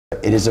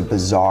a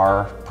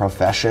bizarre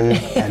profession,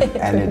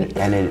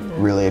 and it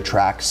really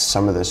attracts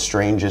some of the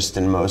strangest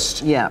and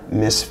most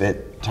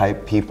misfit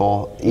type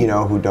people, you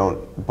know, who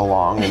don't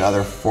belong in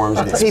other forms.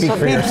 Speak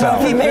for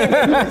yourself.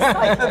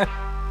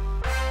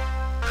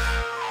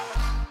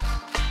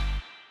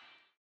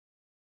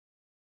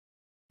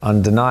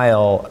 On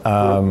Denial,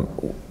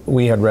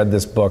 we had read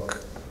this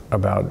book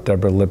about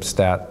Deborah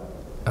Lipstadt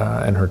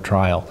and her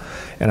trial,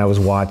 and I was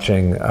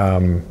watching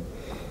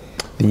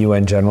the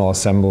UN General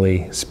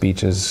Assembly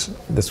speeches.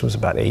 This was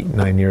about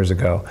 8-9 years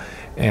ago,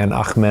 and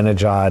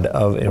Ahmadinejad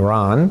of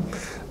Iran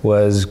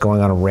was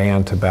going on a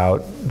rant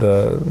about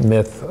the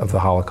myth of the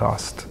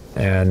Holocaust.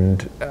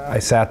 And I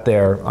sat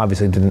there,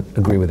 obviously didn't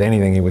agree with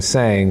anything he was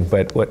saying,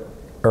 but what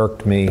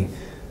irked me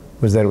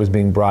was that it was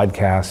being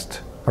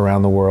broadcast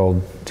around the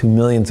world to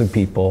millions of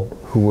people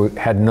who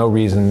had no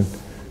reason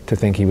to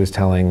think he was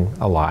telling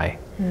a lie.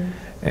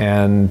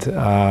 And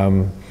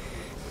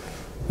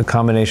the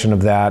combination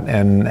of that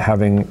and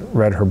having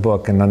read her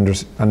book and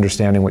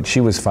understanding what she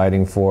was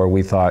fighting for,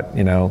 we thought,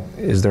 you know,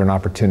 is there an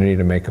opportunity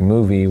to make a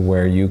movie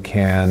where you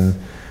can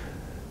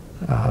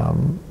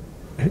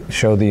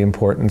show the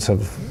importance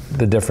of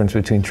the difference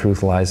between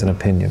truth, lies, and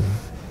opinion?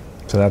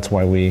 So that's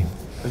why we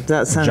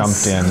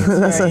jumped in.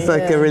 That sounds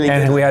like a really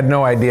and we had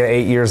no idea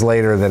 8 years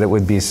later that it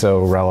would be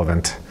so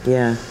relevant.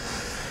 Yeah.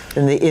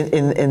 In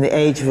the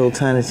age of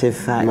alternative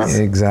facts.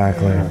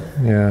 Exactly.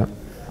 Yeah.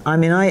 I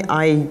mean,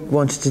 I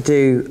wanted to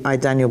do I,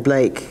 Daniel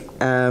Blake.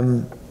 I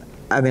mean,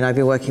 I've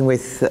been working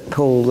with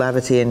Paul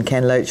Laverty and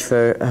Ken Loach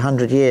for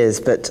 100 years,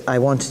 but I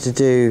wanted to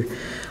do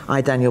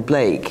I, Daniel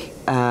Blake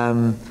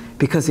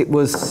because it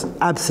was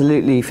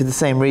absolutely, for the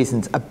same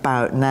reasons,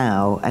 about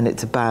now, and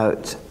it's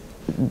about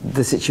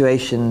the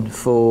situation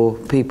for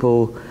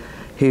people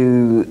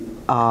who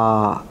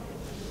are,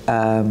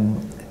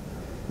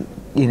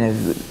 you know,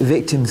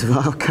 victims of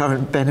our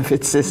current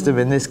benefit system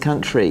in this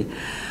country.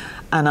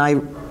 And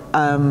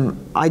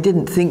I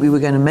didn't think we were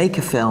going to make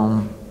a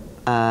film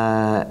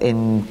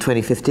in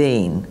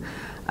 2015.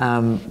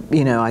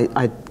 You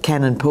know,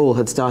 Ken and Paul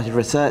had started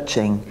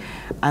researching,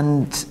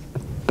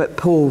 but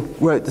Paul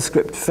wrote the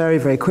script very,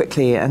 very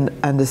quickly, and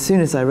as soon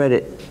as I read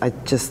it, I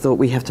just thought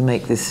we have to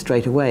make this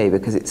straight away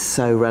because it's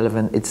so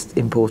relevant, it's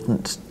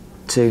important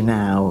to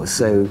now,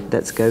 so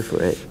let's go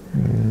for it.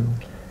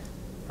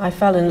 I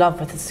fell in love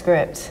with the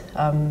script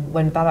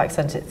when Babak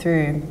sent it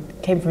through.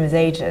 It came from his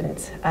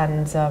agent,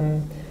 and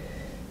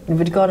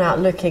we'd gone out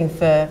looking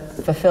for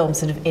films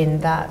sort of in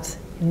that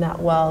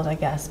world, I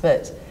guess,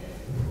 but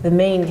the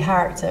main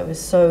character was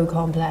so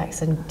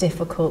complex and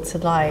difficult to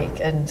like,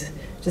 and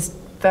just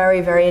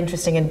very, very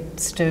interesting, and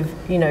sort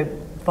of, you know,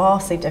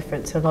 vastly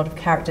different to a lot of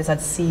characters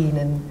I'd seen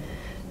in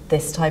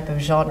this type of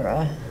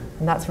genre,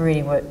 and that's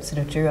really what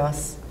sort of drew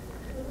us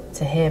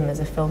to him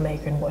as a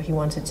filmmaker and what he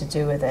wanted to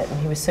do with it. And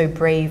he was so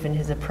brave in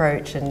his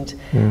approach, and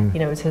you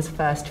know, it was his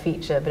first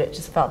feature, but it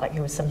just felt like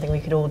it was something we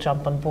could all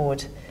jump on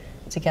board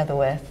together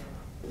with.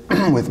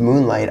 With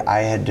Moonlight, I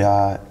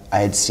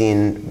had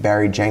seen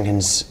Barry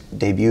Jenkins'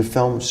 debut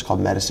film, which is called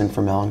Medicine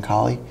for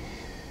Melancholy,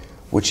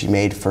 which he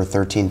made for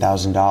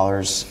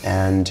 $13,000,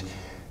 and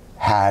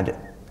had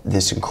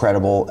this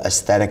incredible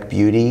aesthetic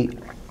beauty,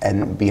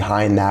 and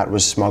behind that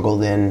was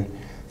smuggled in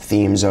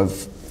themes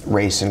of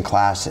race and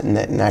class, in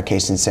that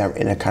case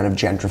in a kind of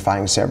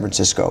gentrifying San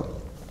Francisco.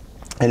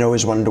 I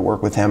always wanted to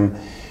work with him.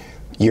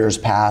 Years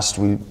passed,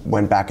 we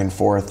went back and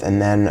forth, and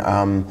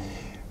then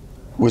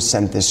was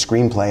sent this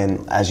screenplay,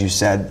 and as you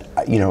said,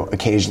 you know,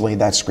 occasionally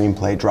that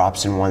screenplay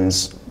drops in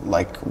one's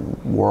like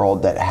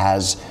world that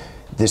has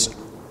this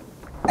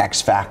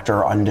X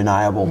factor,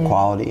 undeniable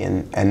quality,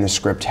 and the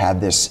script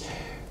had this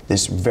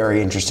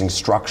very interesting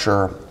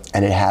structure,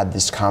 and it had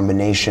this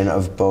combination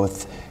of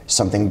both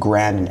something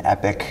grand and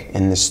epic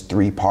in this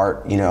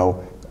three-part, you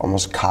know,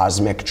 almost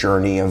cosmic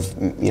journey of,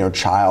 you know,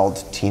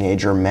 child,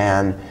 teenager,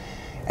 man,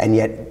 and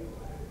yet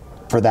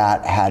for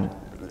that had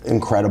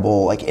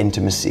incredible like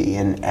intimacy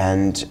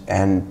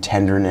and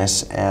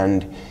tenderness,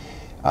 and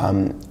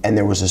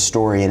there was a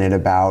story in it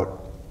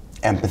about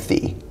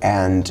empathy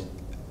and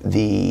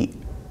the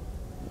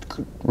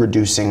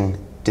reducing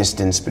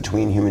distance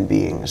between human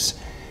beings.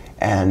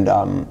 And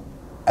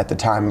at the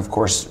time, of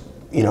course,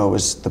 you know, it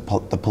was the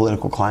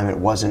political climate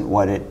wasn't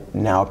what it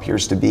now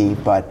appears to be,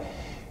 but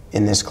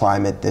in this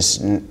climate, this,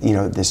 you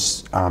know,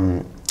 this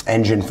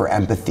engine for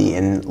empathy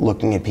and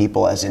looking at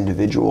people as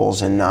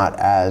individuals and not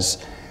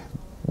as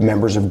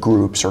members of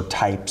groups or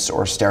types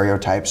or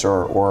stereotypes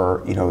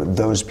or you know,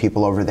 those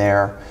people over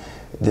there,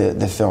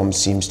 the film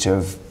seems to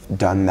have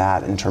done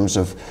that in terms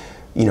of,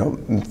 you know,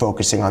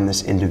 focusing on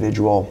this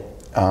individual,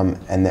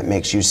 and that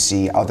makes you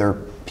see other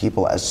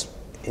people as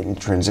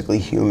intrinsically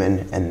human,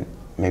 and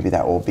maybe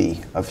that will be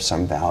of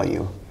some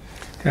value.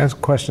 Can I ask a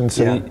question?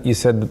 So you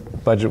said the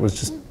budget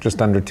was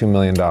just under $2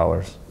 million.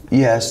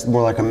 Yes,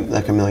 more like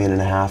 $1.5 million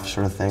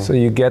sort of thing. So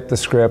you get the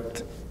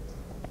script.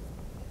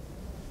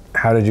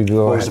 How did you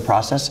go? What was the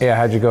process? Yeah,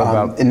 how did you go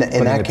about putting it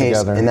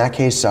together? In that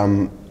case,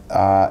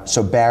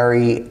 so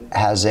Barry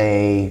has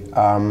a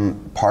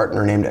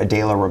partner named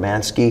Adela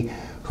Romansky,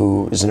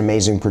 who is an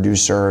amazing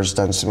producer, has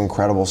done some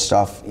incredible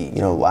stuff,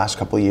 last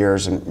couple of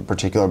years in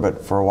particular,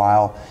 but for a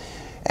while.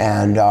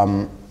 And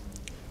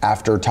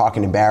after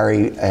talking to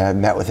Barry, I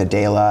met with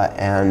Adela,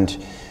 and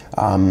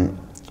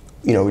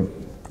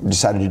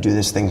decided to do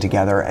this thing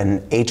together. And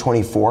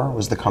A24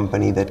 was the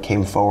company that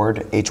came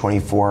forward.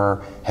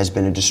 A24 has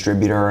been a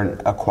distributor and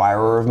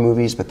acquirer of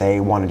movies, but they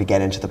wanted to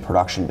get into the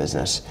production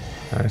business.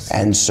 Nice.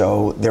 And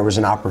so there was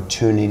an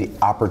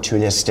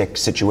opportunistic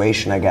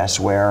situation, I guess,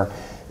 where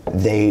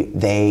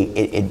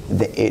it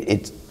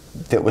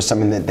was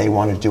something that they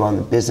wanted to do on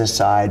the business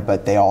side,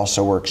 but they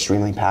also were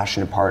extremely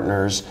passionate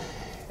partners,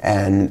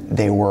 and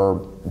they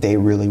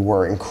really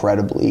were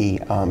incredibly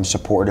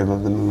supportive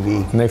of the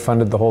movie. And they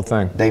funded the whole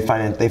thing. They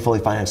fully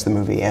financed the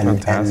movie, and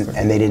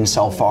they didn't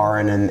sell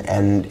foreign,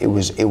 and it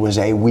was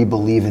we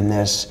believe in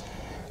this,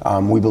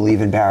 we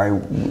believe in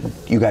Barry.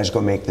 You guys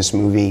go make this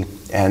movie,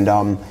 and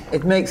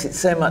it makes it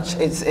so much.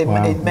 It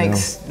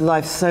makes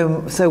life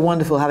so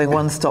wonderful having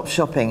one-stop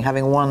shopping,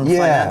 having one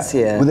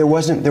financier. Well,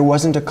 there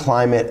wasn't a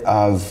climate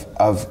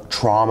of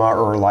trauma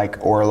or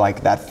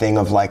like that thing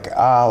of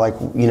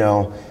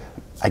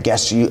I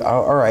guess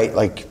all right,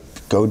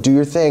 go do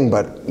your thing,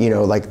 but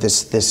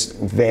this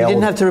veil. You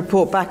didn't have to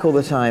report back all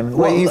the time.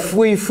 Were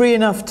you free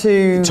enough to?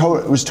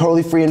 It was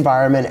totally free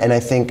environment, and I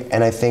think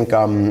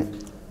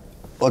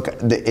look,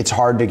 it's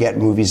hard to get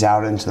movies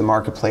out into the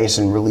marketplace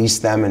and release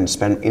them and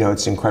spend.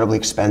 It's incredibly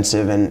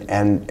expensive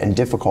and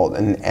difficult,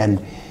 and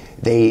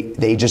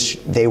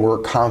they were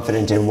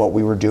confident in what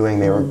we were doing.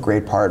 They were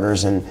great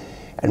partners, and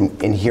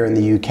here in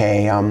the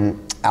UK.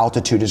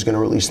 Altitude is going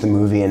to release the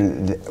movie,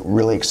 and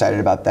really excited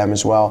about them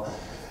as well.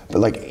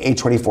 But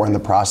A24 in the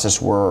process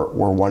were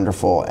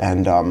wonderful,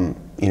 and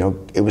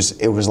it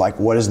was like,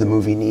 what does the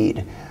movie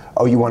need?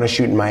 Oh, you want to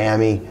shoot in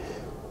Miami?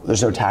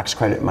 There's no tax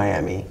credit in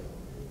Miami,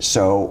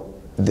 so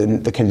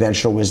the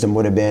conventional wisdom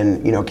would have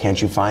been, can't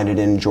you find it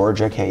in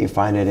Georgia? Can't you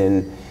find it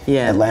in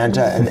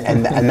Atlanta?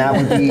 And that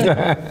would be.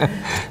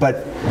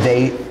 But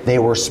they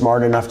were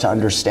smart enough to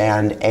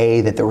understand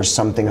that there was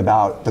something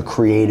about the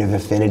creative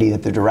affinity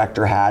that the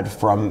director had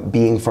from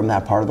being from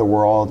that part of the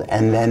world,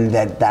 and then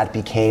that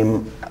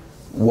became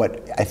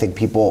what I think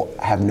people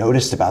have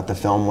noticed about the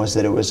film was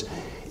that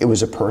it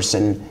was a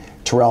person,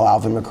 Terrell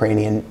Alvin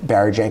McCraney and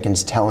Barry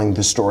Jenkins, telling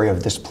the story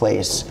of this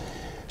place.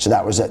 So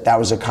that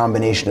was a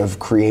combination of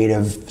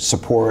creative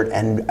support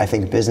and I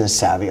think business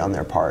savvy on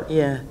their part.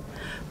 Yeah,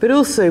 but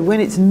also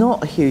when it's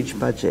not a huge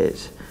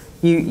budget,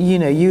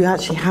 you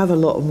actually have a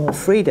lot more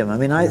freedom. I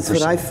mean, that's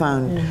what I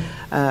found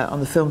on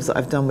the films that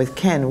I've done with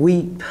Ken.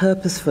 We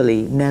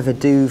purposefully never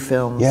do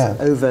films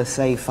over,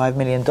 say, $5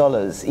 million,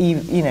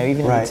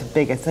 even if it's a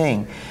bigger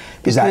thing.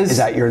 Is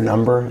that your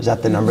number? Is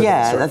that the number?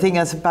 Yeah, I think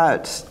that's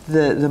about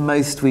the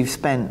most we've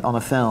spent on a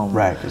film.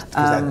 Right, because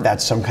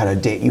that's some kind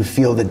of you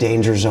feel the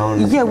danger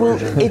zone. Yeah, well,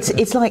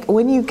 it's like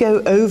when you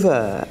go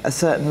over a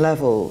certain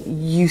level,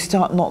 you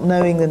start not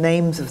knowing the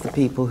names of the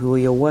people who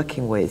you're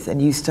working with,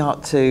 and you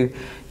start to,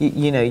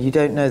 you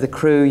don't know the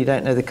crew, you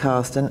don't know the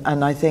cast,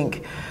 and I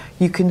think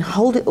you can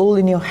hold it all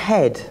in your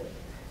head.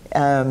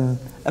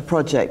 A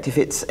project if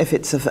it's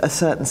a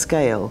certain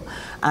scale,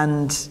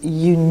 and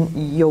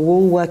you're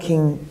all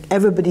working.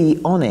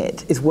 Everybody on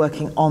it is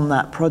working on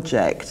that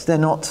project. They're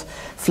not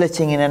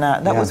flitting in and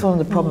out. That was one of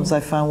the problems I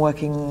found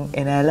working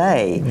in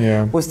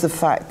LA. Was the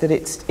fact that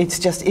it's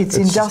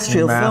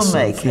industrial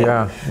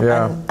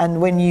filmmaking. And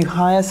when you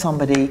hire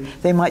somebody,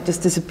 they might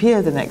just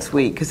disappear the next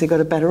week because they got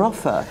a better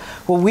offer.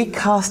 Well, we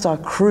cast our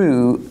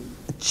crew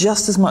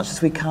just as much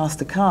as we cast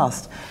the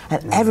cast,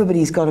 and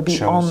everybody's got to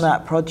be on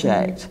that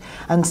project.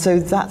 And so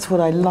that's what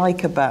I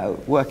like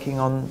about working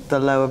on the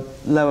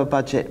lower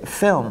budget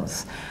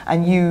films.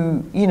 And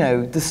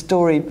the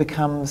story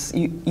becomes,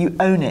 you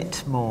own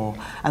it more,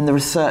 and the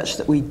research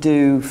that we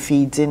do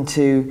feeds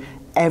into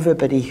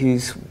everybody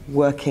who's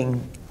working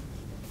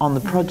on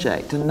the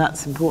project, and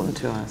that's important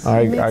to us. Go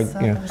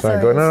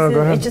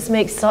ahead. It just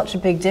makes such a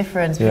big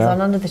difference because on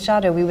Under the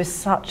Shadow we were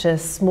such a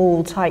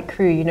small, tight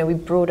crew. We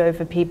brought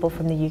over people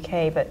from the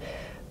UK, but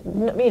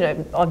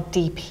our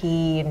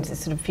DP and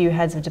sort of few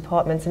heads of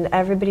departments, and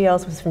everybody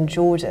else was from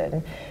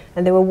Jordan,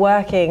 and they were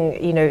working.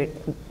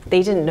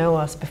 They didn't know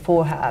us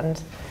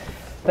beforehand,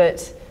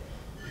 but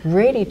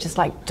really just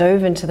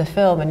dove into the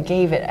film and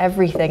gave it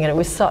everything, and it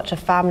was such a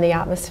family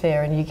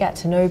atmosphere, and you get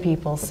to know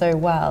people so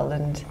well,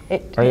 and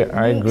it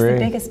makes the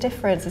biggest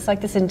difference. It's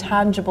like this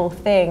intangible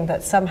thing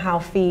that somehow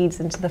feeds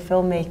into the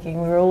filmmaking.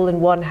 We're all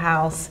in one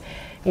house,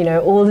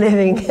 all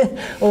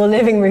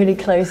living really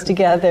close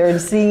together and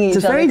seeing each other.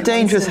 It's a very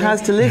dangerous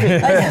house to live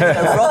in.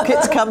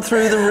 Rockets come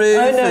through the roof.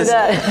 I know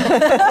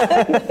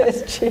that.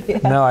 It's true. Yeah.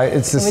 No,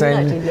 it's the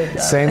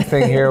same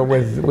thing here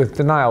with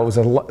Denial. It was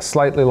a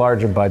slightly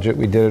larger budget.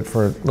 We did it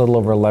for a little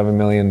over $11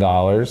 million.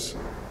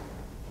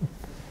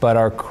 But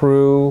our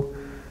crew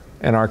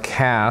and our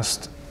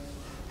cast,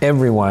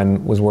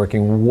 everyone was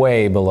working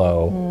way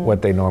below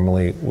what they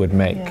normally would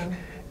make.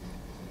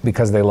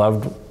 Because they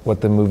loved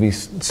what the movie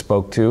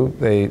spoke to.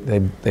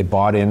 They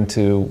bought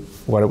into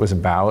what it was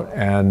about,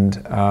 and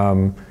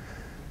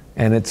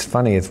And it's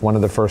funny, it's one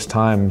of the first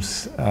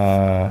times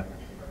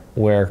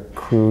where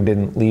crew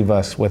didn't leave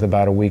us with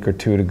about a week or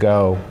two to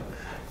go,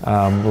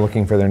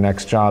 looking for their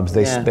next jobs.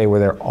 They were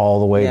there all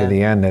the way to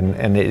the end,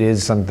 and it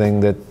is something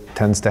that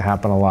tends to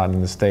happen a lot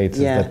in the States,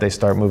 is that they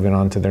start moving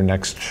on to their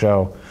next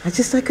show. I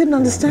couldn't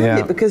understand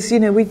it, because, you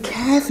know, we'd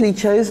carefully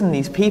chosen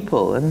these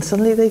people and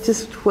suddenly they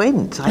just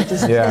went. I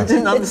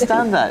didn't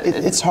understand that.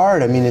 It's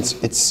hard. I mean,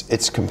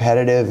 it's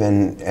competitive,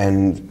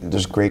 and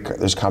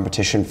there's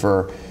competition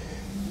for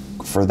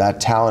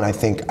that talent. I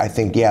think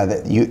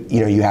that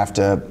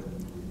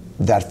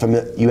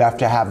you have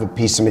to have a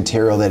piece of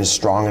material that is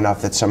strong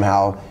enough that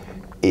somehow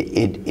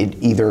it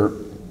either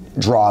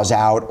draws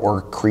out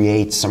or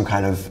creates some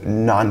kind of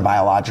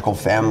non-biological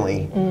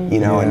family, you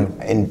know.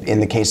 And in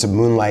the case of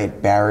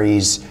Moonlight,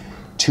 Barry's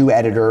two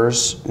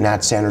editors,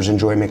 Nat Sanders and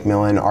Joy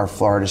McMillan, are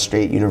Florida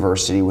State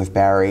University with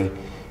Barry.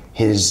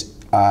 His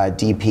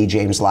DP,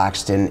 James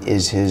Laxton,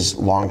 is his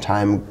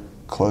longtime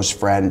close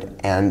friend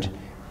and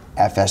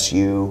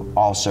FSU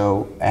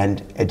also,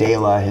 and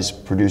Adela, his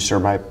producer,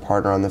 my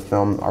partner on the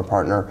film, our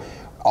partner,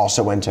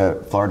 also went to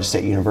Florida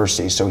State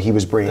University, so he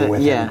was bringing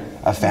with him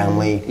a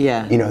family,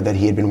 you know, that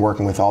he had been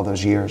working with all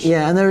those years.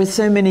 Yeah, and there are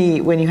so many,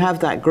 when you have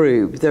that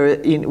group,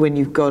 when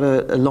you've got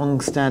a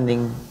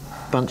long-standing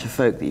bunch of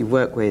folk that you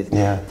work with,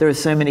 there are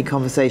so many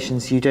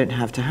conversations you don't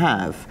have to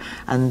have,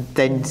 and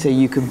then so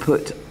you can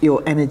put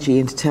your energy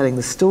into telling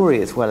the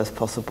story as well as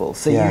possible,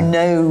 so you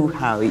know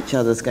how each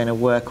other's going to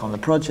work on the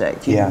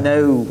project, you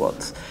know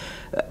what,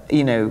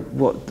 you know,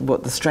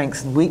 what the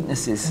strengths and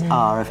weaknesses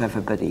are of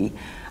everybody.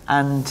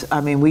 And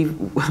I mean,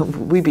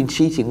 we've been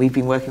cheating. We've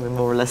been working with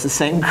more or less the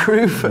same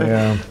crew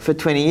for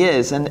 20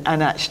 years, and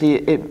actually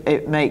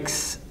it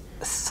makes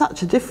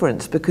such a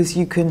difference, because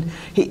you can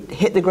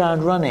hit the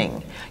ground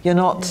running. You're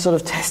not sort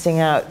of testing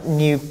out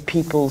new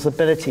people's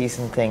abilities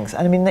and things.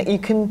 And I mean, that you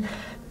can.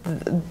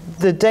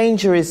 The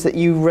danger is that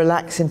you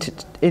relax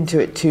into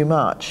it too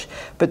much,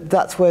 but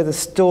that's where the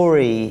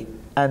story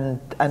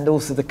and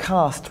also the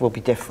cast will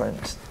be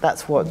different.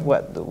 That's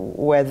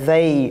where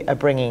they are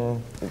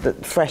bringing the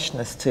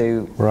freshness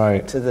to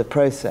the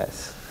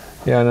process.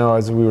 Yeah, no,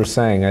 as we were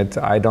saying,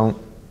 I don't.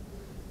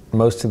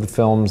 Most of the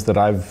films that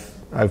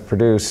I've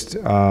produced,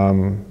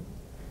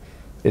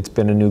 it's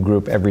been a new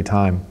group every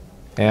time,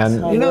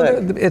 and you know,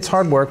 it's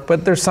hard work,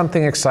 but there's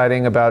something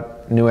exciting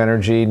about new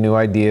energy, new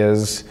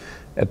ideas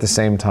at the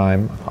same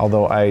time.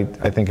 Although I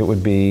think it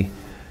would be.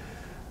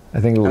 I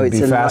think it would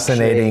be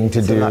fascinating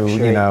to do,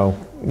 you know,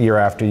 year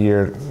after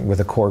year with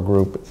a core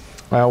group.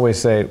 I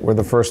always say we're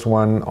the first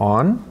one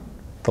on,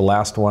 the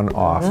last one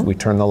off. We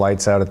turn the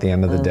lights out at the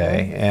end of the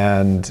day,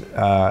 and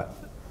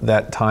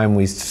that time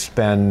we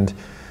spend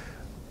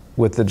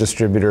with the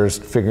distributors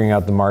figuring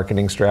out the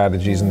marketing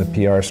strategies and the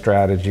PR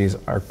strategies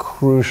are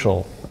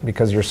crucial,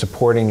 because you're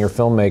supporting your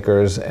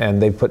filmmakers and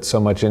they put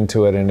so much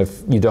into it, and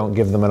if you don't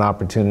give them an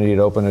opportunity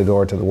to open a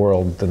door to the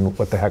world, then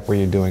what the heck were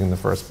you doing in the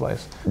first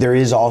place? There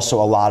is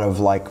also a lot of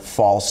like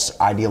false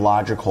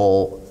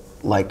ideological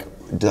like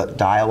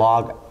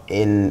dialogue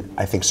in,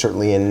 I think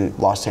certainly in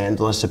Los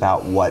Angeles,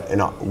 about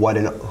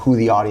who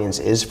the audience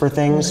is for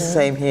things.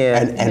 Same here.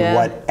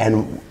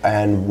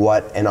 And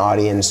what an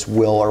audience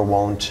will or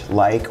won't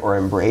like or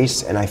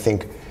embrace. And I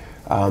think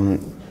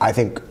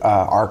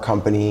our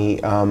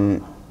company,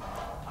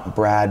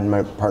 Brad,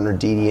 my partner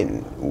Dee Dee,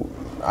 and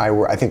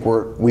I think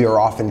we are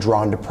often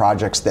drawn to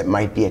projects that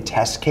might be a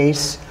test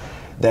case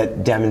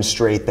that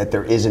demonstrate that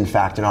there is in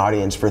fact an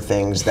audience for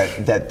things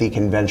that the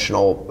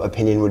conventional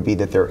opinion would be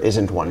that there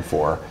isn't one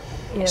for.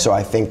 Yeah. So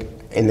I think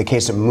in the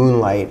case of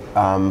Moonlight,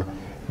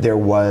 there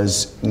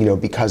was, you know,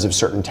 because of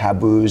certain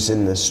taboos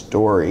in the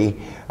story,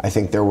 I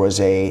think there was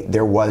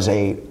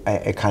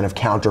a kind of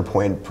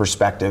counterpoint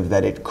perspective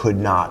that it could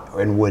not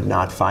and would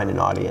not find an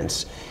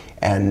audience.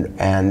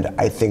 And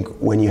I think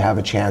when you have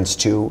a chance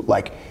to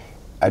like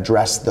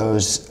address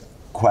those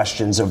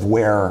questions of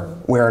where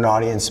an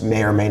audience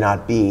may or may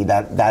not be,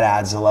 that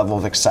adds a level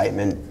of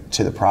excitement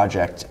to the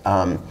project.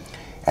 And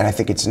I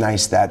think it's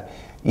nice that,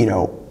 you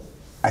know,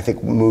 I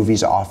think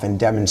movies often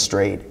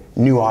demonstrate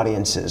new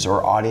audiences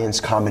or audience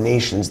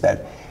combinations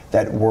that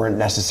weren't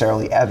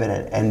necessarily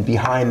evident, and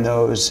behind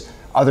those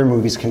other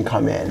movies can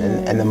come in,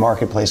 and the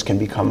marketplace can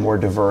become more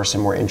diverse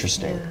and more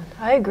interesting. Yeah,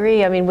 I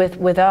agree. I mean,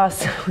 with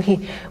us,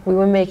 we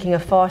were making a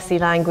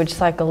Farsi language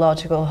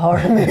psychological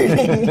horror movie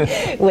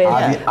with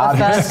a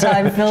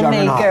first-time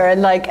filmmaker,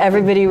 and like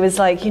everybody was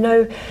like, you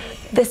know,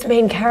 this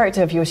main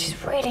character of yours, she's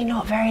really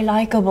not very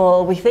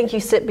likable. We think you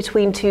sit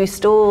between two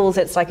stools.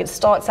 It's like it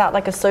starts out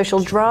like a social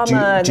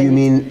drama. Do you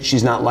mean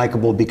she's not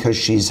likable because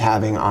she's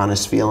having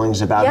honest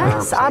feelings about her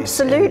place? Yes,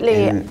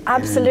 absolutely.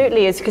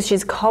 Absolutely. It's because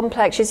she's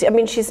complex.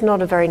 She's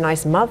not a very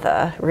nice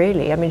mother,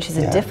 really. I mean, she's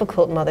a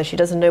difficult mother. She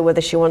doesn't know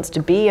whether she wants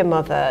to be a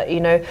mother.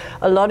 You know,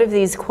 a lot of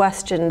these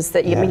questions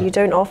that, I mean, you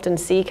don't often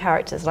see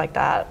characters like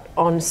that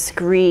on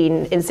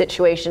screen in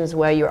situations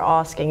where you're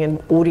asking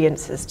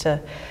audiences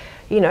to,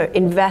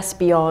 invest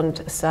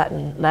beyond a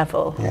certain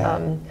level.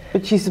 Yeah.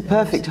 But she's a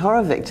perfect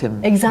horror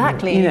victim.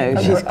 Exactly.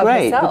 She's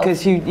great herself.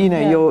 because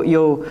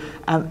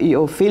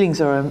your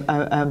feelings are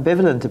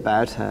ambivalent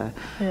about her.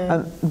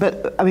 Yeah.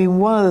 But I mean,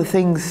 one of the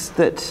things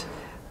that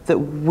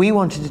we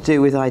wanted to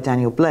do with I,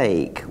 Daniel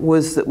Blake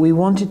was that we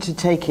wanted to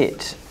take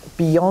it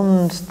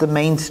beyond the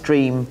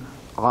mainstream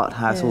art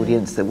house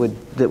audience that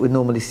would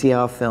normally see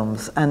our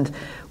films, and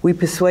we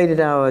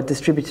persuaded our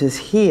distributors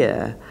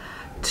here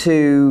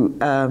to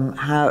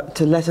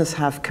let us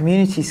have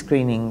community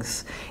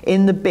screenings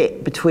in the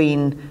bit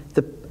between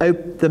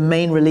the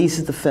main release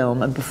of the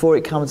film and before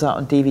it comes out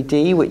on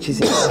DVD, which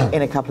is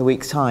in a couple of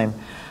weeks' time.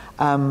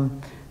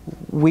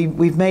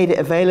 We've made it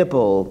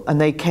available, and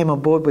they came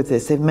on board with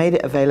this. They've made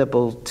it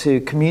available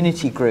to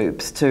community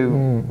groups to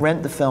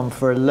rent the film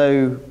for a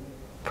low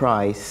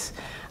price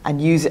and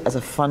use it as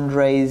a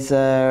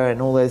fundraiser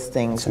and all those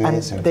things.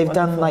 And they've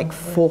done like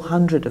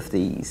 400 of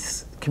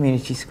these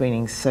community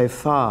screenings so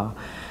far,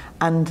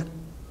 and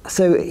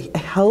so a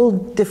whole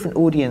different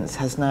audience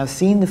has now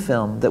seen the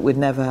film that would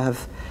never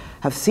have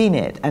seen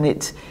it, and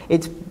it's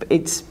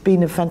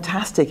been a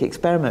fantastic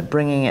experiment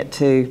bringing it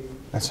to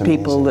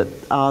people that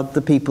are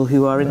the people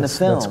who are in the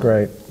film. That's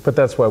great, but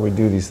that's why we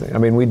do these things. I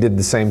mean, we did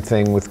the same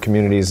thing with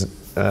communities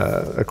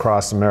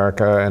across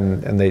America,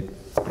 and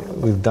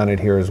we've done it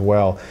here as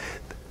well.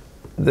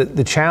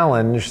 The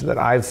challenge that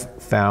I've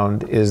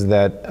found is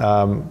that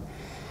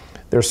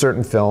there are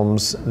certain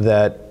films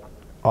that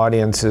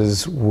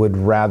audiences would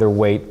rather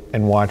wait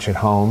and watch at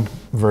home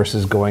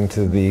versus going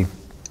to the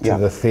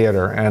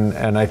theater,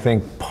 and I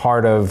think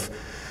part of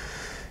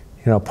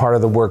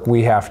the work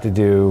we have to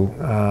do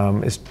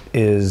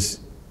is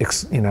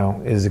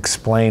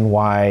explain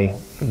why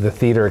the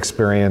theater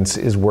experience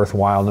is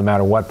worthwhile no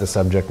matter what the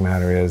subject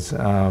matter is.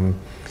 And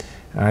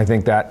I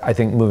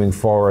think moving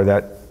forward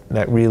that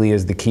really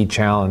is the key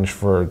challenge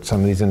for some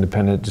of these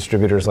independent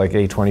distributors like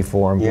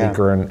A24 and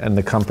Bleecker and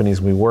the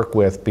companies we work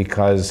with,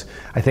 because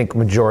I think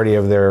majority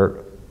of their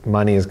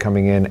money is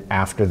coming in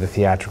after the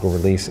theatrical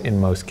release in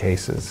most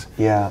cases.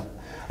 Yeah,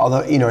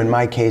 although in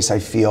my case I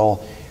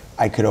felt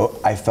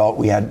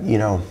we had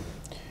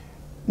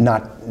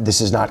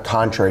this is not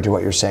contrary to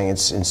what you're saying,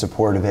 it's in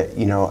support of it.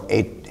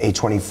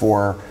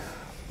 A24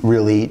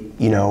 really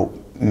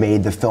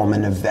made the film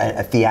an event,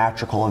 a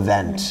theatrical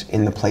event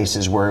in the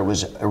places where it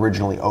was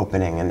originally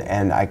opening,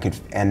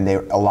 and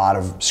there a lot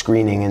of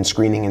screening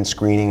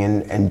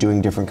and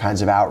doing different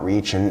kinds of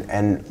outreach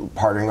and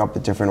partnering up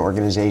with different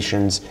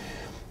organizations.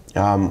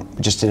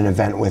 Just did an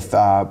event with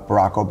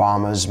Barack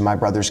Obama's My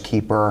Brother's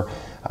Keeper,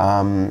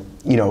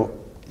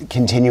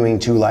 continuing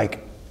to, like,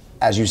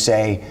 as you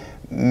say,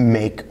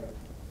 make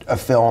a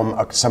film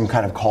some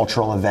kind of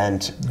cultural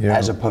event,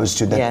 as opposed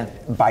to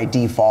that by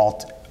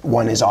default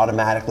one is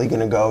automatically going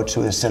to go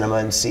to a cinema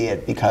and see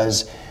it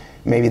because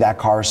maybe that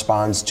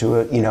corresponds to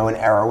an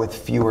era with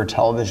fewer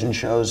television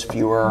shows,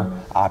 fewer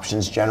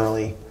options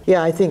generally.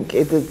 Yeah, I think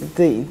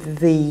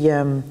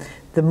the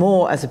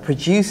more as a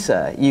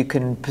producer you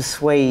can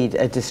persuade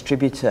a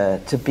distributor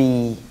to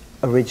be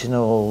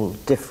original,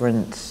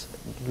 different,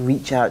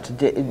 reach out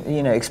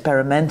to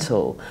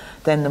experimental,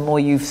 then the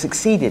more you've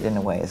succeeded in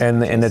a way.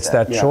 And it's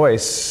that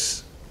choice.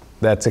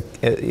 That's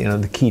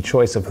the key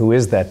choice of who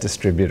is that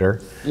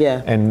distributor,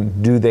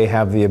 and do they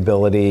have the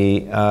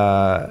ability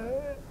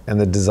and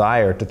the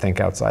desire to think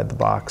outside the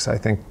box. I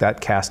think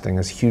that casting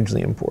is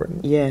hugely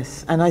important.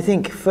 Yes, and I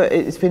think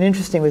it's been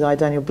interesting with I,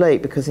 Daniel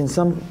Blake, because in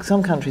some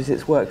countries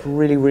it's worked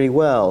really, really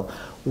well,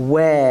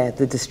 where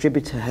the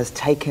distributor has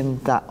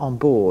taken that on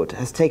board,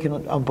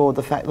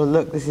 the fact, well,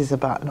 look, this is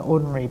about an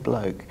ordinary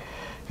bloke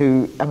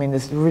who,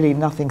 there's really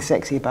nothing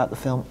sexy about the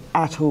film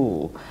at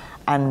all.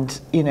 And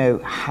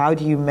how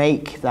do you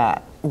make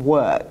that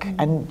work?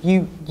 And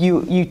you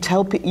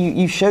show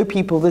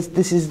people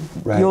this is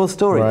your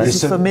story. Right.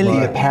 This is familiar.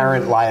 The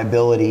apparent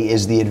liability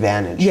is the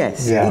advantage.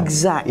 Yes,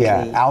 exactly.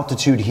 Yeah,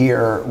 Altitude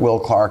here, Will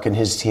Clark and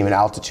his team at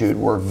Altitude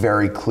were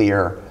very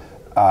clear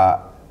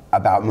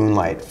about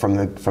Moonlight from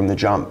the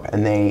jump,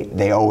 and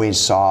they always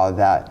saw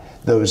that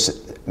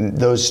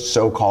those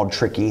so-called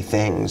tricky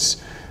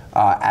things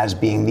as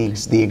being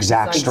the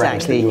exact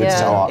strength that you would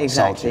sell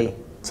to.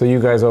 So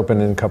you guys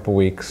open in a couple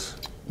weeks.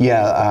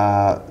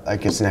 Yeah, I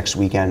guess next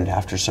weekend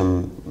after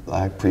some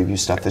preview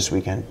stuff this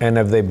weekend. And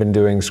have they been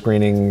doing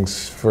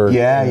screenings for?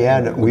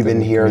 Yeah. We've been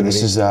here.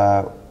 Community? This is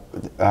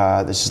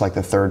like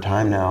the third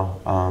time now.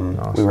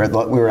 Awesome. We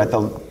were at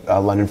the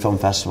London Film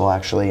Festival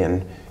actually,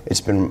 and it's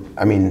been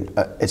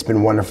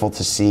wonderful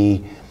to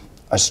see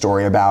a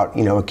story about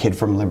a kid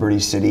from Liberty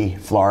City,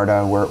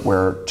 Florida,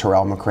 where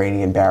Terrell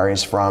McCraney and Barry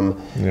is from.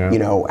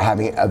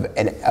 Having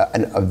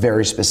a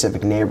very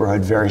specific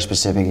neighborhood, very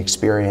specific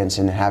experience,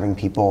 and having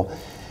people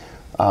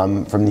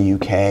from the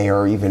UK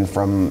or even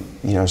from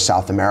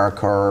South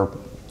America. Or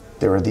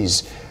there were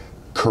these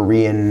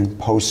Korean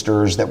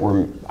posters that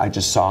I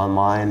just saw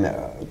online.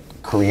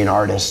 Korean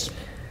artists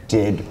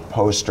did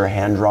poster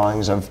hand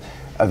drawings of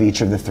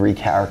each of the three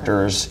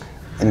characters.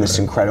 in this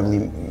incredibly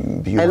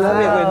I beautiful. love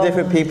it when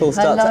different people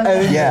start to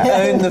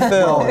own the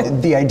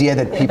film. The idea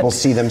that people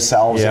see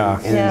themselves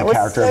in the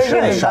character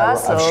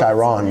of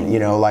Chiron, you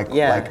know, like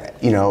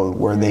you know,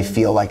 where they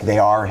feel like they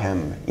are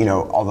him, you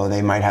know, although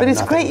they might have. But it's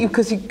nothing. great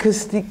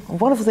because the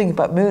wonderful thing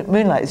about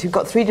Moonlight is you've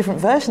got 3 different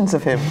versions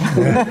of him.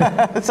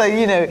 So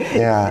you know,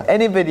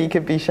 anybody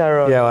could be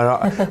Chiron.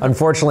 Yeah, and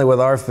unfortunately, with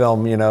our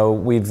film, you know,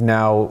 we've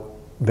now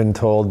been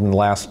told in the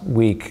last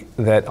week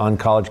that on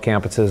college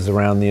campuses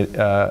around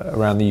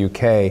the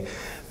UK,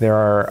 there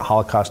are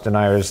Holocaust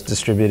deniers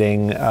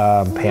distributing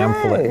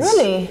pamphlets.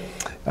 Really?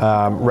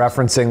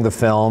 Referencing the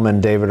film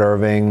and David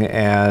Irving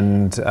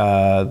and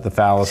the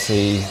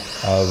fallacy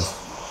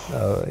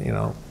of, you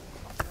know,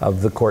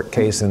 of the court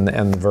case and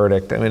the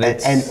verdict. I mean,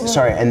 it's,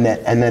 and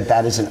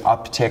that is an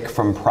uptick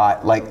from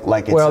like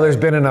it's well, there's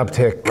been an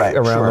uptick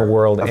around the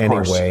world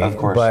anyway. Of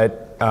course.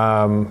 But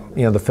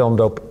you know, the film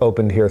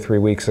opened here 3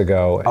 weeks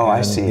ago. Oh,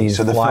 I see.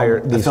 So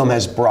the film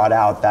has brought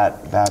out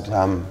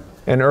that.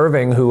 And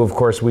Irving, who of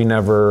course we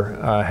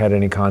never had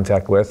any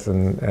contact with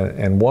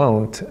and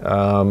won't,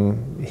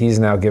 he's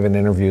now given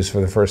interviews for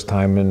the first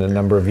time in a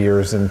number of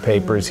years in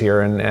papers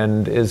here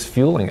and is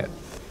fueling it.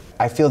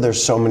 I feel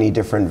there's so many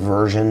different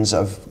versions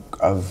of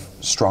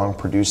strong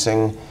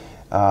producing.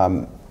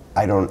 I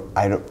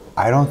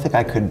don't think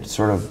I could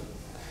sort of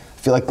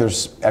feel like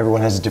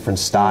everyone has a different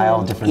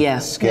style,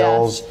 different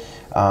skills.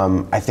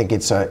 I think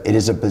it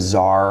is a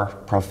bizarre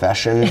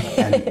profession,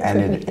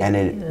 and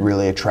it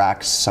really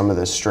attracts some of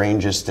the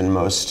strangest and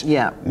most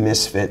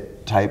misfit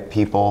type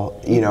people,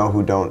 you know,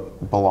 who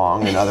don't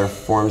belong in other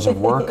forms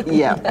of work.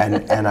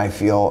 And I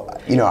feel,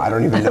 you know, I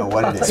don't even know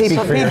what it is. Speak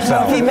for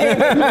yourself.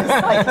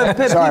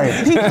 Sorry,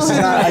 I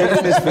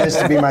didn't miss this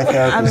to be my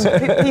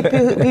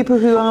therapist. People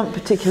who aren't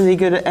particularly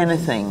good at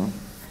anything.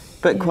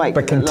 But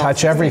can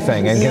touch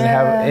everything and can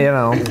have, you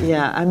know.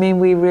 Yeah, I mean,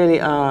 we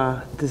really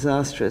are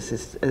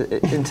disastrous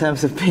in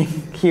terms of being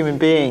human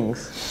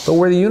beings. But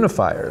we're the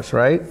unifiers,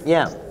 right?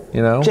 Yeah.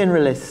 You know?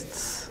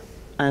 Generalists.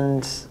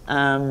 And,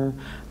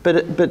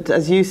 but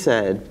as you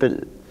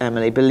said,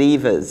 Emily,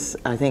 believers.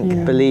 I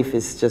think belief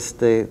is just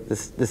the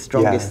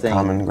strongest thing.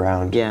 Common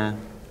ground. Yeah.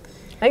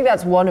 I think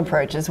that's one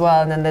approach as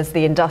well, and then there's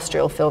the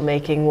industrial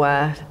filmmaking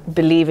where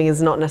believing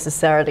is not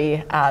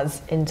necessarily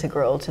as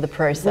integral to the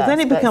process. Well, then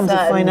it becomes a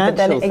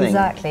financial thing.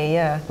 Exactly,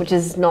 yeah, which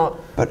is not.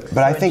 But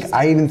I think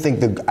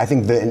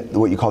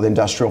what you call the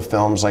industrial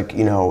films, like,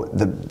 you know,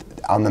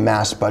 on the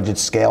mass budget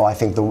scale, I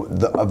think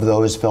of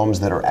those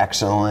films that are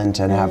excellent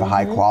and have a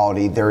high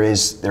quality, there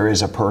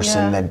is a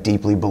person that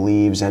deeply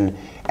believes and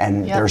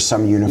there's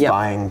some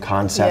unifying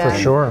concept. For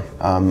sure.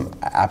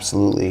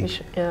 Absolutely.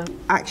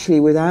 Actually,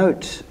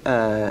 without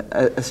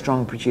a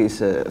strong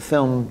producer,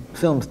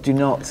 films do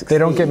not succeed. They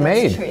don't get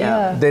made.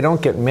 Yeah. They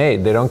don't get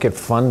made. They don't get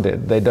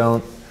funded. They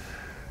don't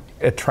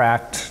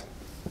attract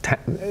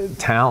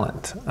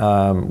talent.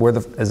 We're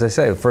as I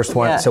say, the first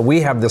one. So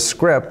we have the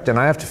script, and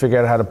I have to figure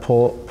out how to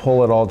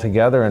pull it all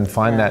together and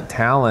find that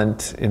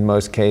talent in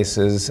most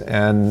cases.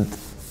 And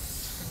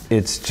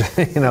it's just,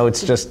 you know,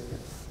 it's just.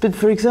 But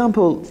for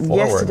example,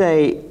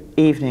 yesterday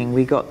evening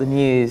we got the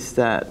news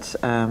that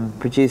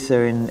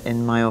producer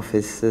in my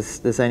office.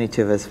 There's only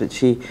 2 of us, but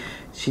she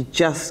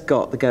just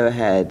got the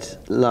go-ahead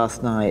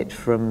last night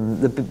from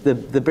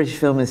the British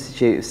Film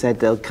Institute. Said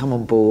they'll come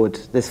on board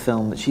this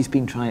film that she's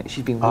been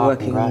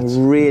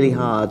working really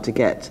hard to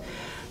get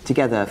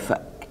together for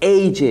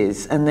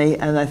ages, and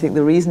I think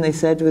the reason they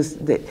said was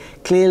that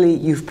clearly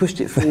you've pushed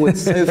it forward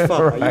so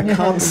far, you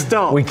can't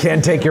stop. We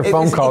can't take your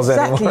phone calls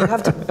exactly,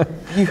 anymore.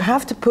 you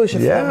have to push a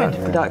film into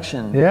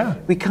production.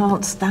 We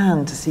can't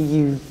stand to see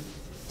you.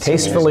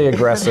 Tastefully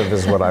aggressive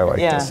is what I like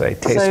to say.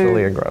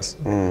 Tastefully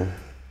aggressive.